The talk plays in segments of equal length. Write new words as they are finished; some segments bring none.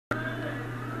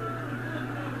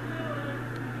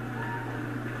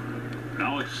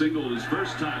Alec singled his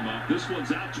first time up. This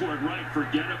one's out toward right.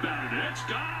 Forget about it. It's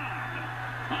gone.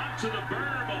 On to the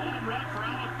berm. A home run for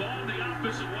Alec Bohm the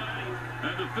opposite way.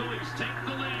 And the Phillies take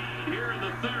the lead here in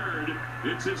the third.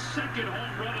 It's his second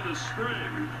home run of the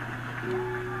spring.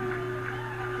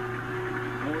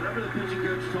 Well, whatever the pitching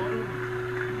coach told him,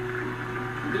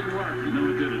 it didn't work. No,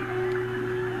 it didn't.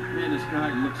 Man, this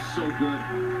guy looks so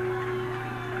good.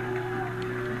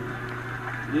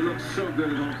 He looks so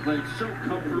good at home plate, so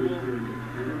comfortable.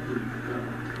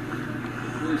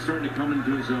 Really starting to come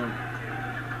into his own.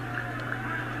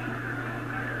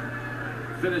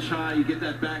 Finish high, you get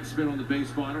that backspin on the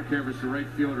baseball. I don't care if it's the right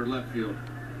field or left field.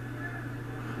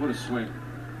 What a swing.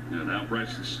 And now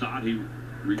Bryson Stott, he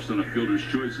reached on a fielder's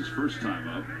choice his first time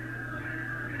up.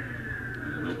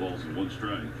 And no balls and one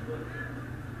strike.